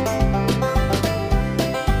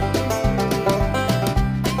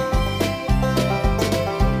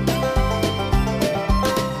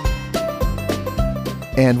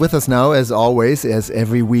 And with us now, as always, as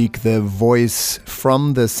every week, the voice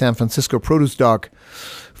from the San Francisco produce doc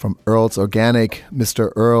from Earl's Organic,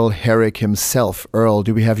 Mr. Earl Herrick himself. Earl,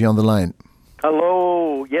 do we have you on the line?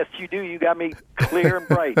 Hello. Yes, you do. You got me clear and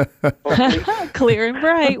bright. Clear and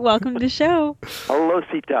bright. Welcome to the show. Hello,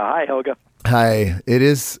 Sita. Hi, Helga. Hi. It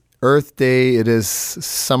is Earth Day. It is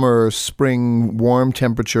summer, spring, warm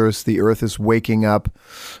temperatures. The earth is waking up.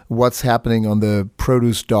 What's happening on the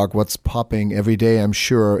produce dock? What's popping every day? I'm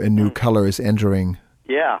sure a new color is entering.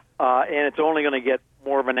 Yeah, and it's only going to get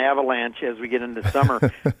more of an avalanche as we get into summer.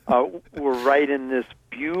 We're right in this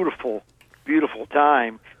beautiful, beautiful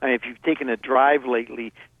time. I mean, if you've taken a drive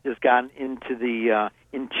lately, just gotten into the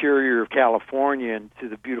interior of California and to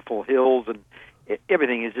the beautiful hills, and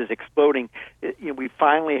everything is just exploding. We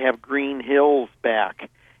finally have green hills back,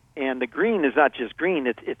 and the green is not just green;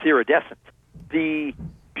 it's iridescent. The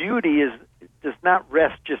beauty does not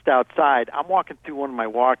rest just outside. I'm walking through one of my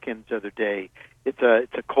walk-ins the other day. It's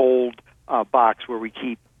a cold box where we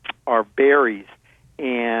keep our berries,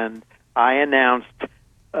 and I announced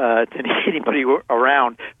to anybody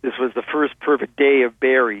around, this was the first perfect day of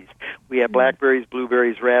berries. We had blackberries,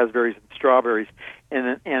 blueberries, raspberries, and strawberries,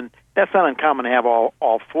 and that's not uncommon to have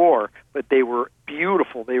all four, but they were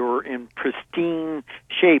beautiful. They were in pristine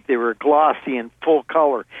shape. They were glossy and full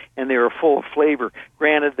color, and they were full of flavor.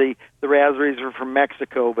 Granted, the raspberries were from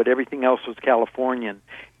Mexico, but everything else was Californian.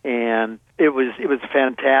 And it was a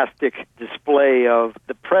fantastic display of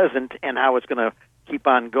the present and how it's going to keep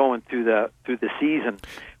on going through the season.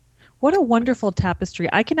 What a wonderful tapestry.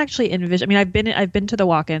 I can actually envision. I mean, I've been to the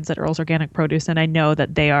walk-ins at Earl's Organic Produce, and I know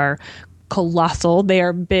that they are colossal. They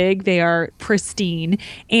are big. They are pristine.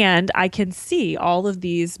 And I can see all of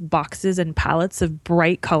these boxes and palettes of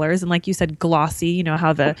bright colors. And like you said, glossy, you know,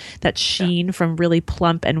 how that sheen from really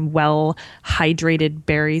plump and well hydrated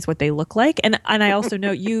berries, what they look like. And I also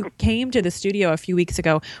know you came to the studio a few weeks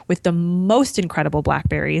ago with the most incredible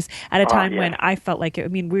blackberries at a time when I felt like,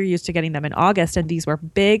 we were used to getting them in August, and these were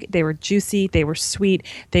big, they were juicy, they were sweet,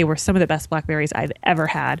 they were some of the best blackberries I've ever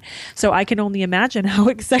had. So I can only imagine how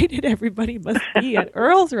excited everybody must be at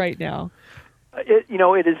Earl's right now. It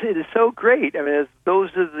is so great. I mean,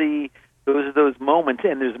 those are those moments,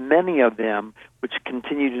 and there's many of them which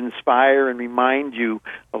continue to inspire and remind you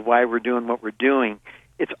of why we're doing what we're doing.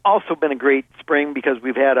 It's also been a great spring because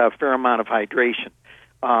we've had a fair amount of hydration.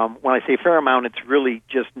 When I say fair amount, it's really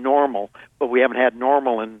just normal, but we haven't had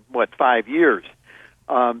normal in 5 years.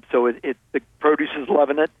 So the produce is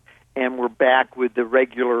loving it, and we're back with the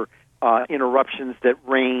regular interruptions that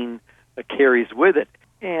rain carries with it.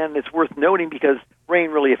 And it's worth noting because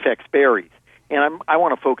rain really affects berries. And I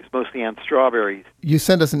want to focus mostly on strawberries. You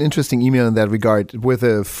sent us an interesting email in that regard with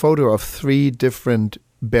a photo of 3 different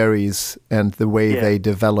berries and the way they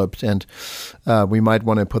developed. And we might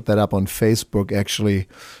want to put that up on Facebook, actually.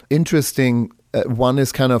 Interesting. One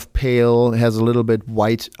is kind of pale, has a little bit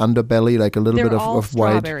white underbelly, like a little bit of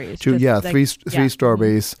white. Three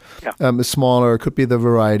strawberries. Yeah. Smaller, could be the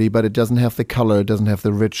variety, but it doesn't have the color, it doesn't have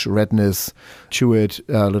the rich redness to it,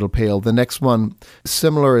 a little pale. The next one,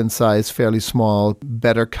 similar in size, fairly small,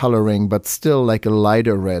 better coloring, but still like a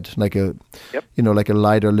lighter red, like a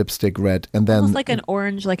lighter lipstick red. And then almost like an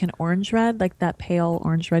orange red, like that pale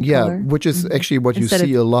orange red color. Yeah, which is actually what you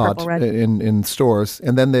see a lot in stores.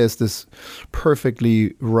 And then there's this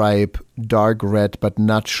perfectly ripe, dark red, but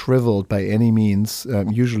not shriveled by any means.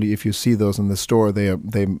 Usually, if you see those in the store,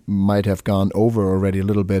 they might have gone over already a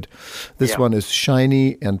little bit. This one is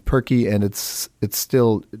shiny and perky, and it's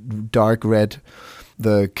still dark red.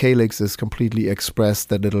 The calyx is completely expressed,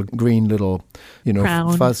 that little green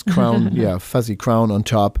crown. Fuzzy crown on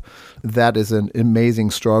top. That is an amazing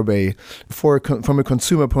strawberry. From a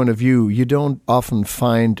consumer point of view, you don't often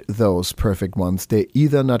find those perfect ones. They're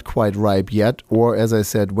either not quite ripe yet, or as I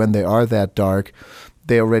said, when they are that dark,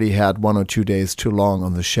 they already had 1 or 2 days too long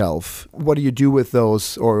on the shelf. What do you do with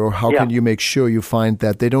those, or how can you make sure you find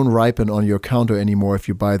that they don't ripen on your counter anymore if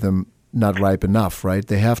you buy them not ripe enough, right?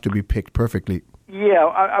 They have to be picked perfectly. Yeah,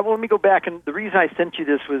 let me go back, and the reason I sent you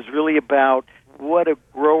this was really about what a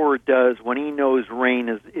grower does when he knows rain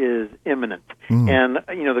is imminent. And,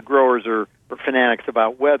 the growers are fanatics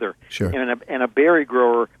about weather. Sure. And a berry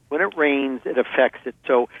grower, when it rains, it affects it.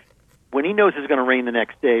 So when he knows it's going to rain the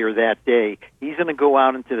next day or that day, he's going to go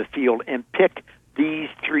out into the field and pick these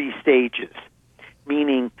 3 stages,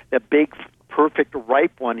 meaning the big, perfect,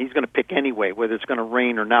 ripe one he's going to pick anyway, whether it's going to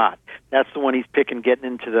rain or not. That's the one he's picking, getting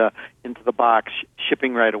into the box,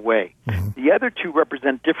 shipping right away. Mm-hmm. The other 2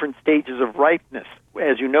 represent different stages of ripeness,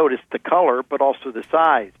 as you noticed, the color, but also the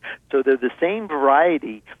size. So they're the same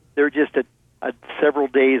variety. They're just a several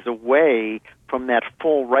days away from that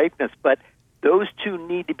full ripeness. But those 2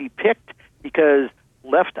 need to be picked because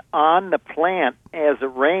left on the plant as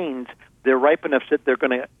it rains, they're ripe enough that they're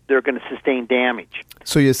going to sustain damage.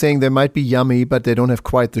 So you're saying they might be yummy, but they don't have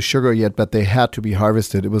quite the sugar yet, but they had to be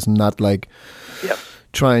harvested. It was not like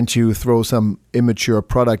trying to throw some immature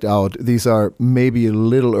product out. These are maybe a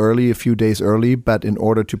little early, a few days early, but in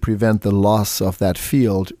order to prevent the loss of that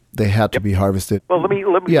field, they had to be harvested. Well, let me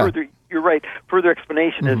further. You're right. Further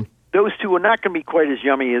explanation is those 2 are not going to be quite as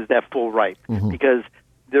yummy as that full ripe because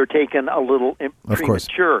they're taken a little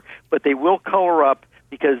premature, but they will color up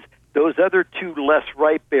because those other 2 less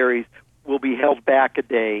ripe berries will be held back a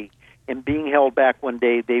day, and being held back one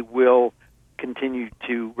day, they will continue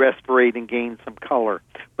to respirate and gain some color,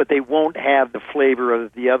 but they won't have the flavor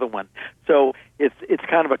of the other one. So it's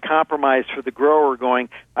kind of a compromise for the grower going,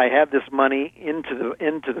 I have this money into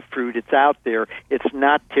the fruit, it's out there, it's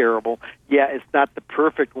not terrible. Yeah, it's not the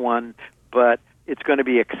perfect one, but it's going to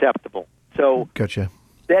be acceptable. So gotcha.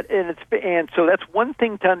 So that's one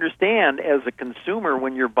thing to understand as a consumer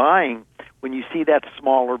when you're buying. When you see that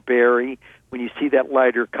smaller berry, when you see that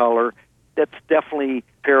lighter color, that's definitely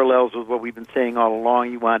parallels with what we've been saying all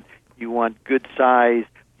along. You want good size,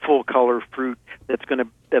 full color fruit that's going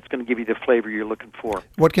to give you the flavor you're looking for.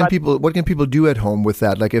 What can people do at home with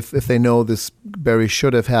that? Like if they know this berry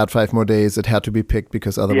should have had 5 more days, it had to be picked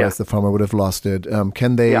because otherwise the farmer would have lost it.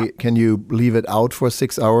 Can you leave it out for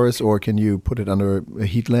 6 hours, or can you put it under a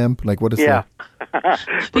heat lamp? Like what is that?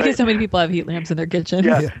 Because so many people have heat lamps in their kitchen.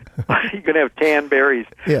 Yeah. You're going to have tan berries.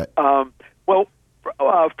 Yeah.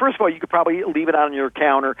 First of all, you could probably leave it on your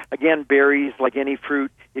counter. Again, berries, like any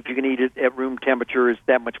fruit, if you can eat it at room temperature, is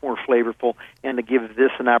that much more flavorful. And to give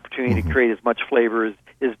this an opportunity to create as much flavor is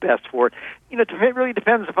best for it. It really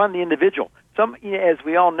depends upon the individual. As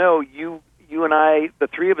we all know, you and I, the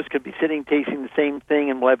three of us, could be sitting tasting the same thing,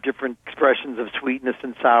 and we'll have different expressions of sweetness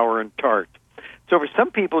and sour and tart. So for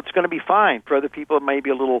some people, it's going to be fine. For other people, it may be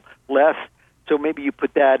a little less. So maybe you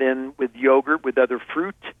put that in with yogurt, with other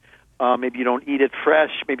fruit. Maybe you don't eat it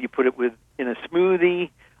fresh. Maybe you put it in a smoothie.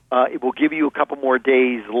 It will give you a couple more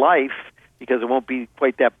days' life because it won't be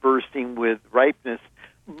quite that bursting with ripeness.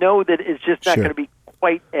 Know that it's just not going to be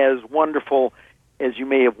quite as wonderful as you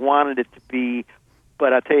may have wanted it to be.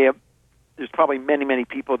 But I'll tell you, there's probably many, many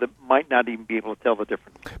people that might not even be able to tell the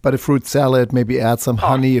difference. But a fruit salad, maybe add some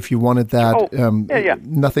honey if you wanted that.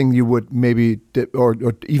 Nothing you would maybe dip or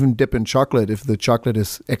even dip in chocolate if the chocolate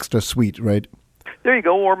is extra sweet, right? There you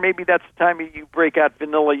go. Or maybe that's the time you break out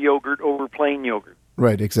vanilla yogurt over plain yogurt.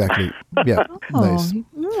 Right, exactly. Yeah, nice.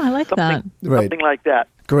 I like that. Right. Something like that.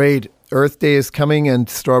 Great. Earth Day is coming and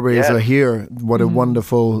strawberries are here. What a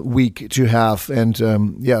wonderful week to have. And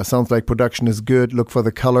sounds like production is good. Look for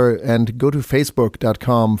the color and go to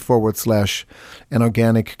facebook.com/an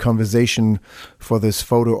organic conversation for this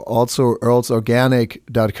photo. Also,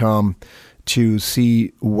 earlsorganic.com to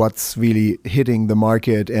see what's really hitting the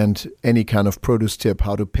market and any kind of produce tip,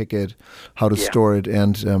 how to pick it, how to store it,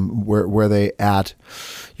 and where they at.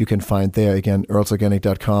 You can find there, again,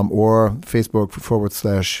 earlsorganic.com or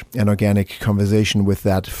Facebook.com/an organic conversation with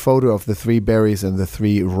that photo of the 3 berries and the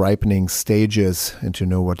 3 ripening stages and to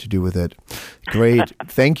know what to do with it. Great.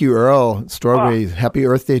 Thank you, Earl. Strawberry, happy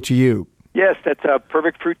Earth Day to you. Yes, that's a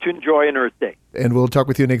perfect fruit to enjoy on Earth Day. And we'll talk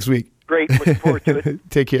with you next week. Great. Looking forward to it.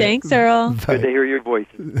 Take care. Thanks, Earl. Bye. Good to hear your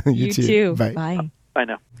voices. You too. Bye. Bye. Bye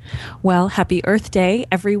now. Well, happy Earth Day,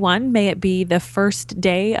 everyone. May it be the first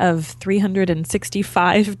day of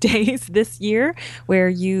 365 days this year where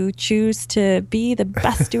you choose to be the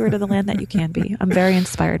best steward of the land that you can be. I'm very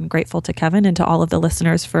inspired and grateful to Kevin and to all of the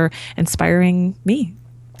listeners for inspiring me.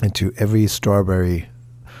 And to every strawberry,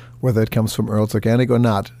 whether it comes from Earl's Organic or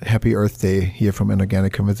not, happy Earth Day here from An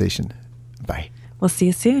Organic Conversation. Bye. We'll see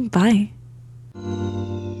you soon. Bye.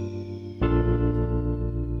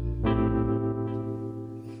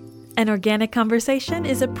 An Organic Conversation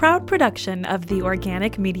is a proud production of the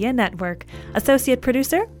Organic Media Network. Associate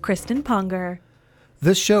producer, Kristen Ponger.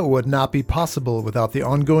 This show would not be possible without the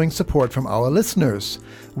ongoing support from our listeners.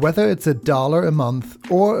 Whether it's $1 a month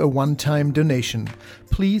or a one-time donation,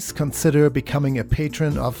 please consider becoming a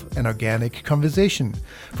patron of An Organic Conversation.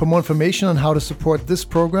 For more information on how to support this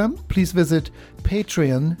program, please visit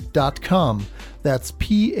patreon.com. That's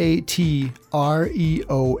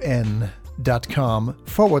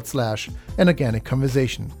patreon.com/An Organic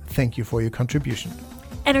Conversation. Thank you for your contribution.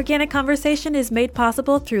 An Organic Conversation is made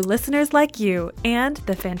possible through listeners like you and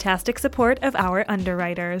the fantastic support of our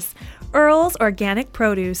underwriters. Earl's Organic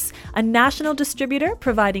Produce, a national distributor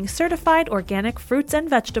providing certified organic fruits and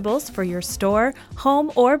vegetables for your store,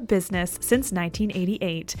 home, or business since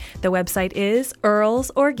 1988. The website is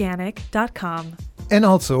earlsorganic.com. And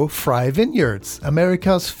also Fry Vineyards,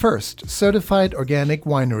 America's first certified organic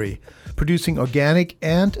winery, producing organic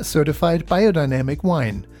and certified biodynamic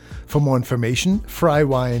wine. For more information,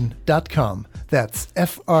 frywine.com. That's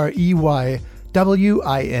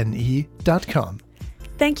FREYWINE.com.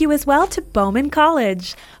 Thank you as well to Bowman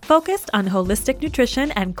College, focused on holistic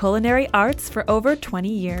nutrition and culinary arts for over 20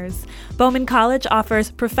 years. Bowman College offers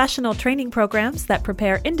professional training programs that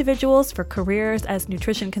prepare individuals for careers as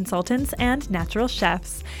nutrition consultants and natural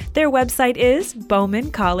chefs. Their website is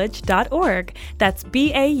bowmancollege.org. That's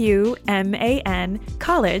BAUMAN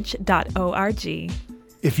college.org.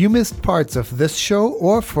 If you missed parts of this show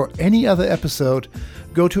or for any other episode,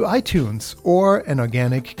 go to iTunes or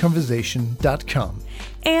anorganicconversation.com.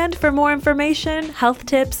 And for more information, health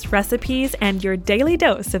tips, recipes, and your daily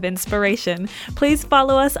dose of inspiration, please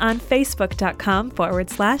follow us on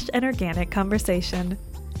facebook.com/An Organic Conversation.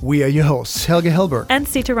 We are your hosts, Helge Hellberg and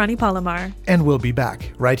Sita Rani Palomar. And we'll be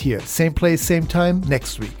back right here, same place, same time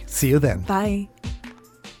next week. See you then. Bye.